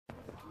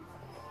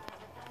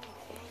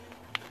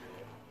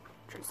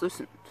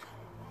Translucent.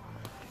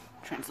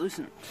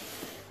 Translucent.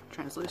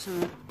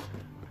 Translucent.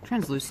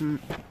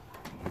 Translucent.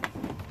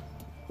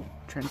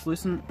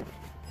 Translucent.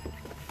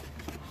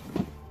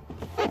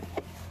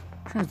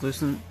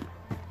 Translucent.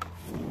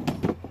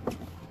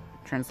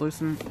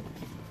 Translucent.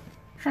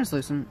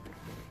 Translucent.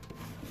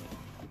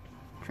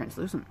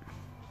 Translucent.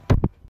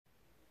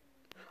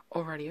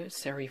 Alrighty,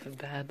 sorry for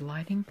bad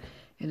lighting.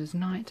 It is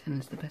night and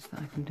it's the best that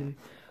I can do.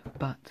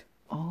 But,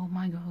 oh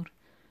my god,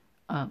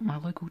 my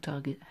local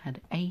Target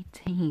had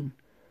 18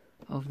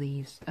 of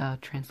these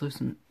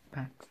translucent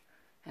packs.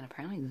 And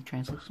apparently the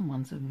translucent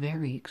ones are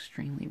very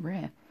extremely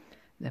rare.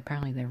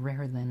 Apparently they're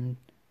rarer than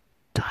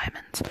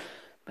diamonds.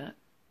 But,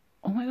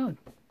 oh my god,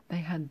 they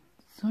had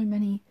so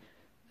many.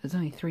 There's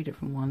only 3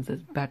 different ones.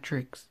 There's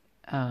Batrix,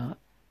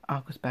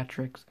 Aqous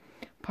Batrix,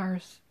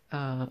 Purus,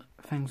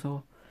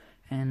 Fangzor,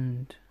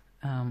 and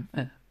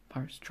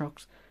Purus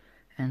Trox,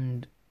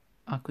 and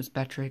Aqous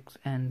Batrix,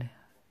 and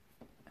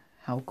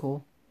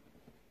Haos,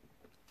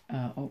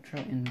 Ultra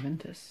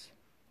Inventus.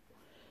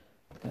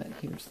 But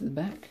here's the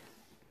back.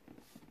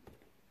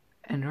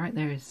 And right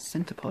there is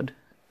centipod.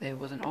 There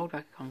was an old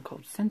bakugan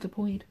called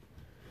centipod,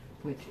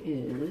 which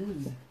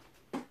is...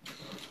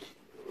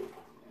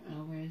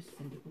 where's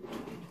centipod?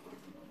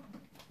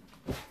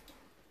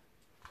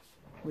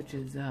 Which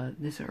is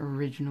this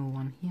original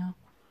one here.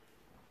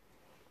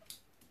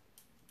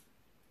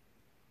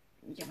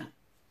 Yeah.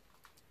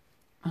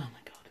 Oh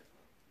my god.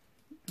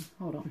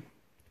 Hold on.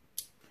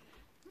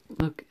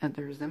 Look at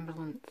the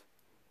resemblance.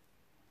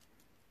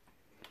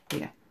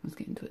 Yeah, let's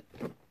get into it.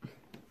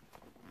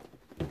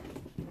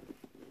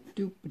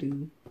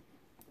 Doop-a-doo.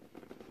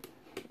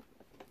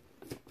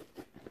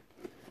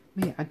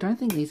 But yeah, I don't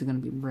think these are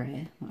going to be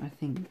rare. I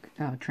think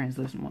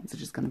translucent ones are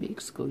just going to be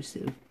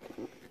exclusive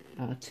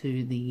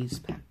to these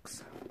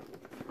packs.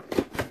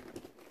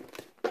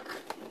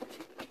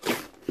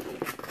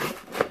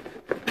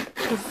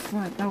 Because,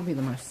 like, that would be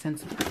the most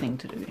sensible thing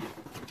to do.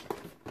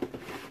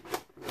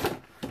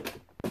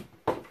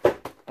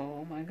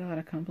 Oh my god,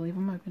 I can't believe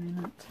I'm opening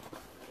it.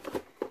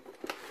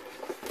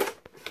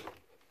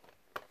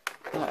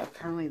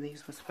 Apparently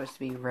these were supposed to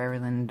be rarer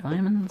than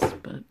diamonds,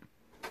 but...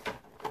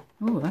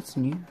 oh, that's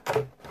new.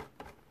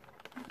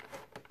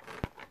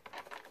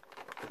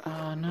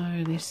 Oh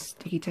no, this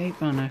sticky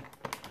tape, oh no.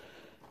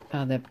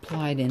 They're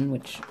plied in,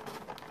 which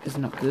is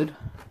not good.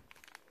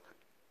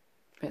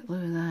 But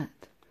look at that.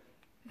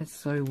 It's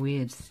so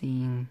weird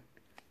seeing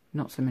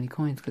not so many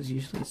coins, because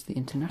usually it's the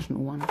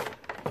international one.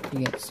 You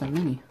get so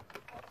many.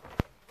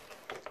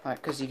 Right,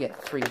 because you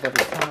get 3 of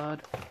every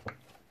card.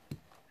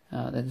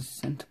 There's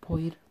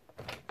centipod.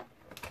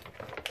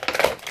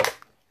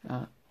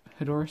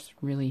 Hydorus,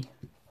 really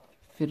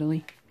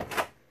fiddly.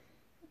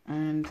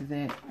 And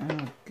there,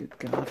 oh good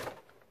god.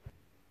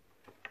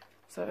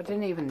 So I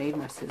didn't even need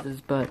my scissors,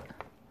 but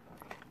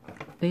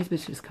these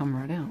bitches come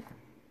right out.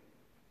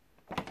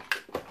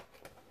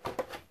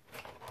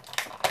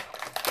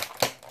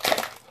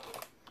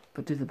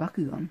 But do the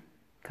bakugan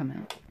come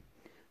out?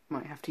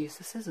 Might have to use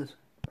the scissors.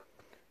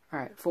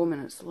 Alright, 4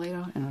 minutes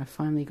later, and I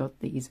finally got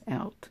these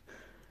out.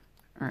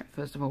 Alright,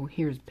 first of all,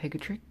 here's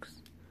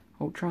Pegatrix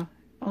Ultra.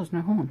 Oh, there's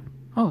no horn.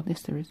 Oh,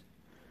 yes there is.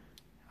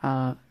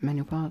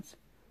 Manual parts.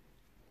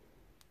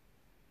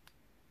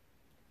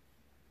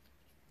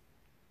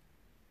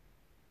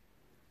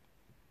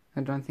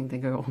 I don't think they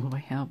go all the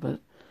way out, but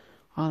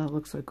oh, that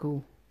looks so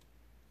cool.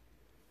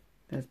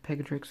 There's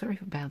Pegatrix. Sorry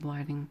for bad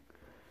lighting,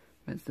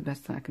 but it's the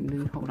best that I can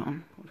do. Hold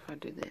on. What if I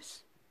do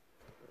this?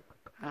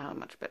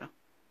 Much better.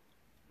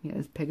 Yeah,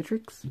 there's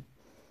Pegatrix.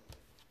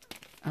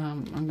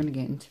 I'm gonna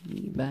get into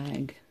the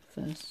bag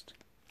first.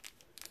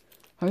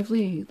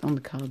 Hopefully on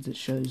the cards it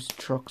shows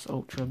Trox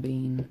Ultra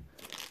being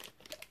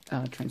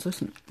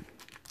translucent.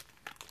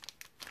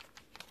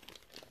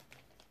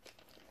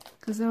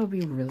 Because that would be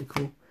really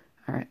cool.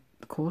 Alright,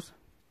 of course.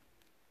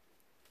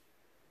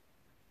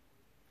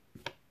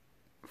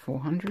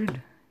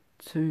 400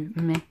 to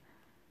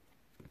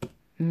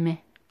meh.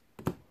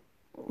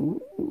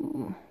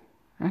 Ooh.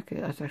 Okay,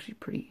 that's actually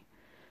pretty...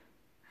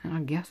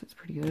 I guess it's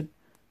pretty good.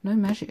 No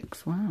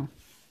magics, wow.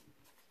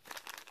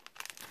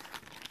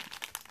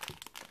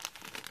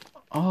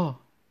 Oh,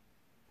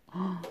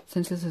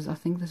 since this is, I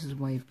think this is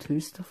wave 2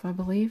 stuff, I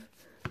believe.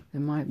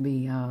 There might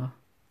be,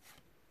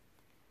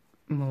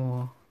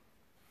 more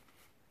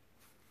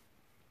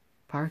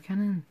pyro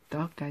cannon,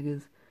 dark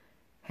daggers,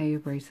 hair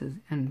bracers,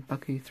 and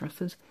baku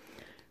thrusters.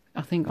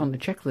 I think on the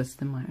checklist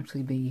there might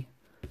actually be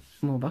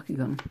more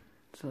bakugan.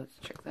 So let's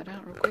check that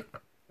out real quick.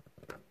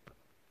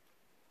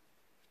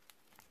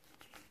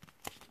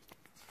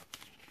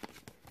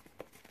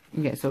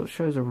 Yeah, so it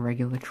shows a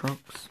regular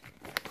Trox.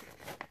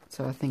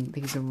 So I think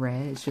these are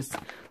rare. It's just,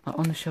 like,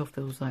 on the shelf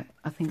there was like,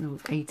 I think there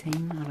was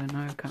 18, I don't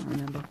know, I can't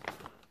remember.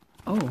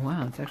 Oh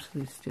wow, it's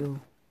actually still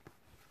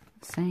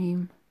the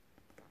same.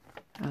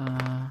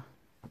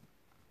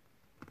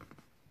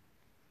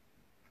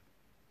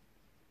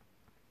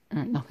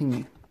 Nothing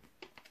new.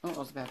 Oh, I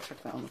was about to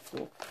check that on the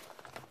floor.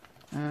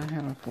 How do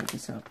I pull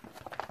this up?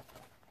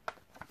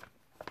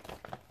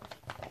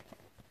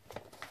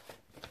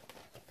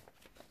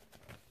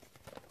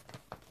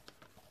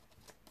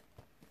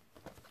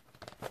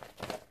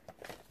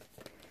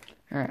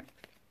 Alright.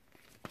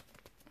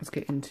 Let's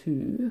get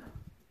into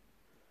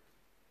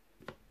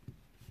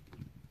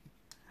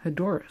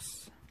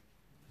hydorus.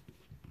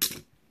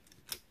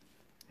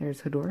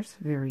 There's hydorus.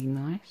 Very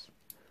nice.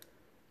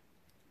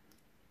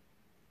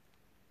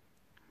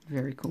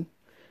 Very cool.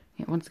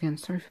 Yeah, once again,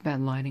 sorry for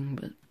bad lighting,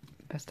 but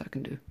best I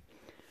can do.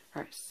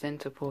 Alright,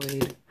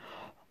 centipod.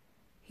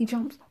 He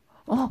jumps.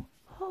 Oh!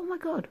 Oh my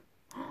god!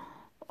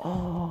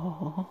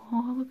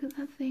 Oh, look at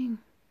that thing.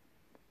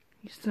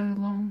 He's so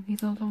long.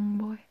 He's a long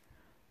boy.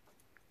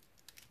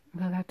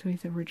 Go back to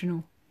his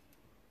original.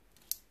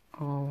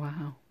 Oh,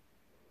 wow.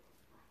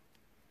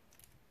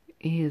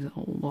 He is a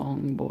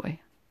long boy.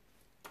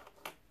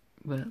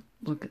 But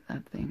look at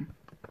that thing.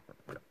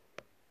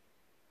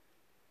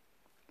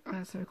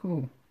 That's so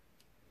cool.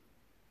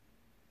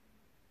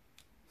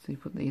 So you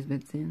put these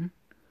bits in,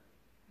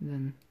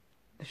 then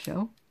the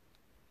shell.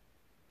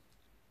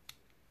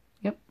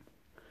 Yep.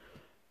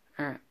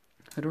 Alright,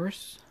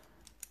 hydorus.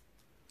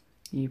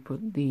 You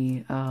put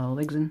the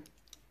legs in.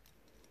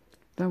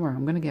 Don't worry,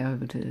 I'm gonna get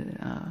over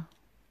to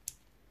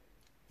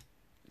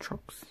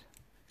Trox,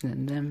 and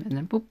then them, and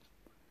then boop,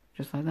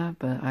 just like that.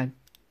 But I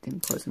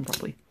didn't close them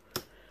properly.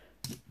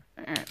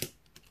 Alright.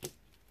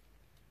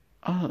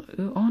 Oh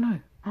no!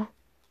 Oh,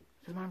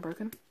 is mine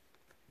broken?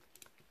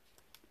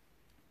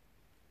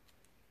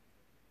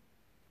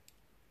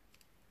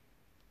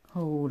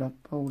 Hold up.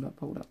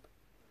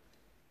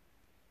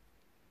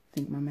 I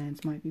think my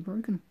man's might be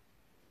broken.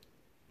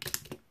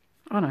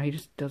 Oh no, he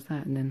just does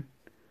that and then...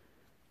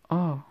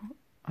 Oh,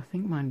 I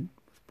think mine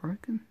was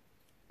broken.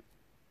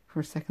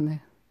 For a second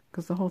there.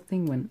 Because the whole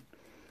thing went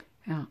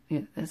out.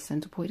 Yeah, that's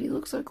centipod. He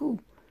looks so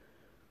cool.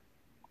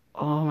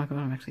 Oh my god,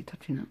 I'm actually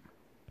touching it.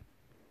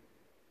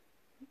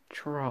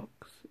 Trox.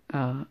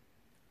 I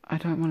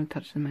don't want to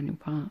touch the manual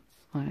parts.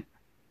 Like...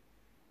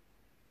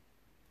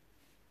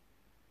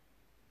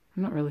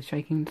 I'm not really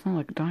shaking. It's not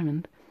like a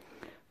diamond.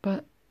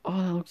 But, oh,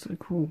 that looks so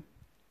cool.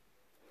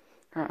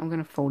 Alright, I'm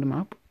going to fold him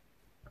up.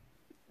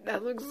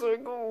 That looks so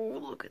cool.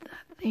 Look at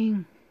that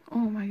thing.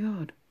 Oh my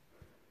god.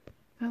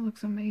 That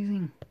looks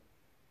amazing.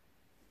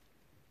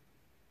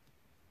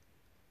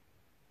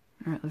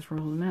 Alright, let's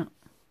roll them out.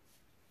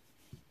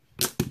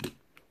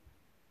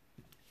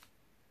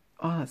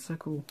 Oh, that's so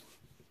cool.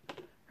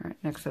 Alright,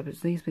 next up is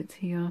these bits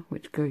here,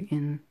 which go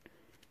in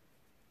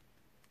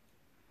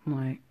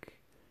like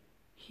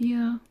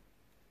here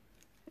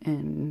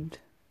and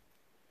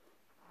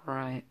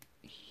right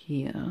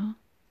here.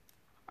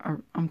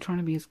 I'm trying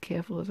to be as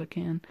careful as I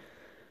can.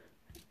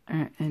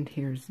 And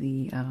here's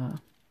the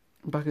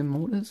bakugan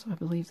mortars, I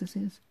believe this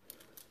is.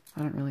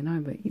 I don't really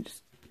know, but you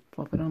just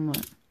plop it on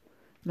like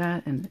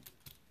that, and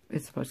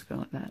it's supposed to go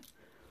like that.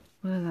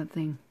 Look at that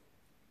thing.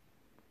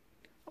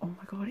 Oh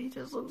my god, he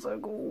just looks so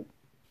cool.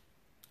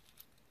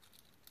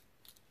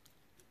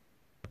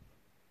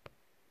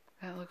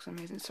 That looks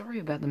amazing. Sorry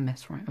about the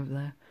mess right over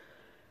there.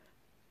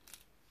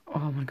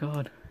 Oh my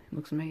god, it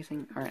looks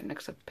amazing. Alright,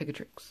 next up,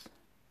 pegatrix.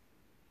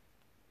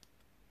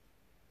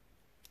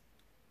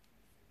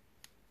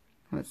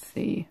 Let's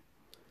see.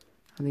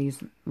 Are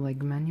these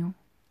leg manual?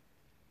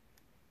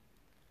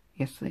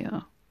 Yes, they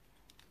are.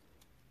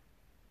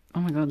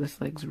 Oh my god,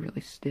 this leg's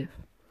really stiff.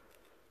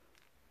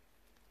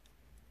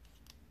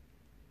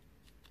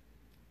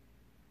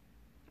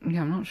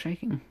 Yeah, I'm not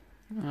shaking.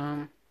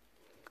 Oh,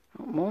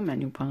 more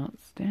manual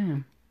parts.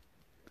 Damn.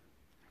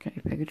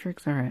 Okay,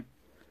 pegatrix. Alright.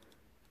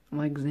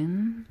 Legs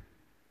in.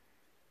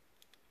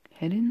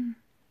 Head in.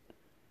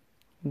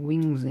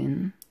 Wings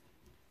in.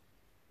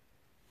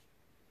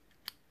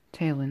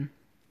 Tail in.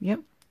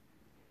 Yep.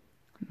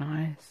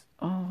 Nice.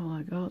 Oh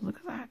my god, look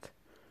at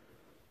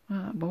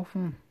that. Ball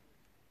form.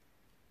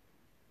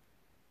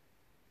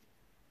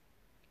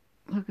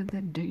 Look at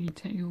that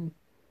detail.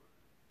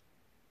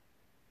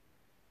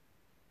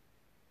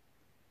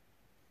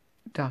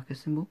 Darker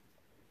symbol.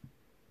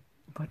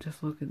 But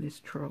just look at this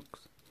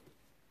Trox.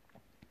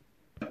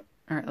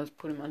 Alright, let's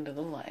put him under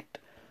the light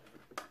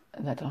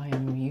that I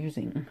am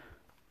using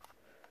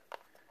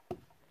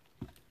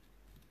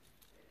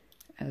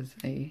as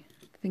a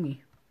thingy.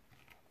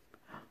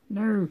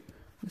 No!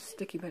 The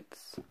sticky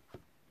bits.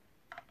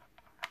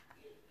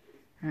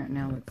 Alright,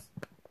 now let's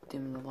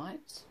dim the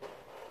lights.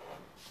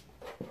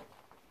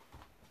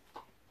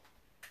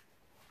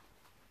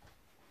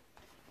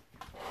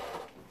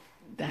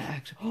 That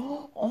actually...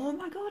 Oh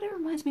my god, it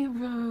reminds me of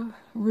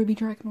Ruby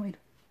Draconoid.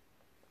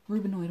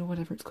 Rubinoid, or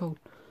whatever it's called.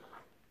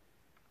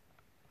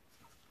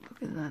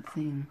 Look at that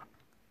thing.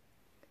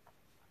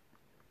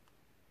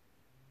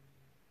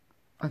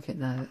 Okay,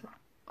 that...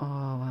 Oh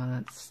wow,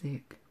 that's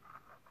sick.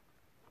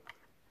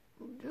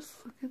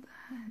 Just look at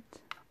that.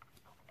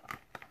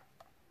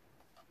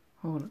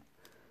 Hold on.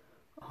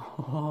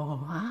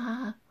 Oh,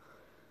 ah.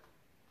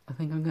 I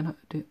think I'm gonna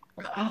do...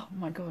 Oh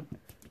my god.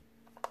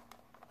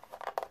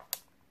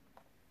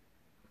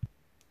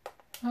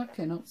 I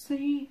cannot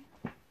see.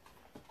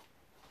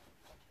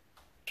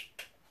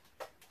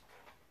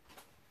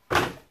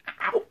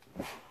 Ow.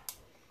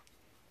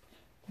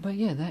 But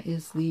yeah, that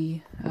is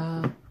the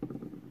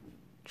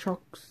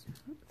Trox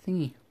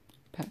thingy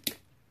pack.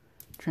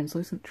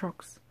 translucent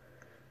Trox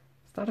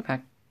starter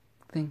pack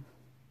thing.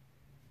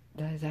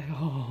 That is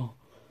oh,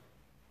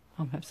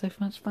 I'll have so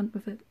much fun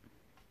with it.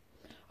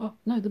 Oh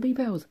no, the B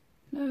powers!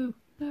 No,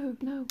 no,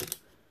 no.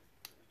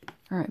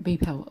 Alright, B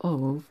power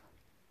of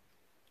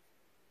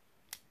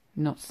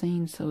not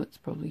seen, so it's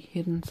probably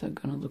hidden, so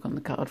gonna look on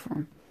the card for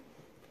him.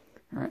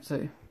 Alright,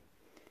 so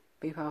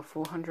B power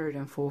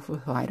 404 for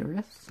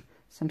hydorus.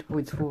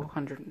 Centipod's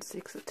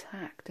 406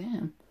 attack,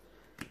 damn.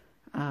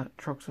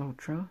 Trox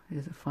Ultra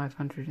is a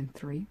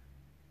 503.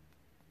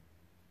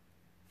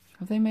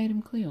 Have they made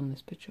him clear on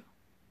this picture?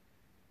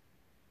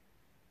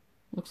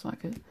 Looks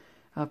like it.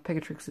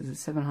 Pegatrix is a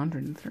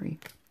 703.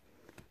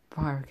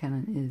 Pyro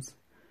Cannon is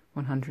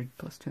 100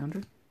 plus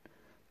 200.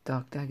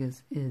 Dark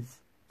Daggers is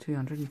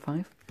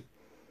 205.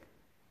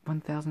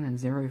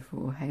 1000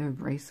 for Haos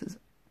Braces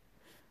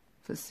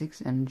for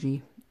 6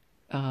 energy.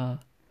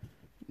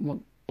 What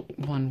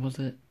one was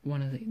it?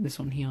 One of this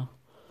one here.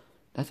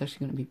 That's actually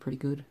going to be pretty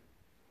good,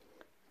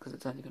 because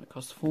it's only going to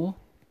cost 4.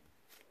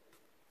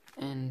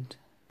 And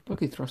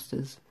Boku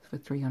Thrusters for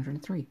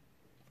 303.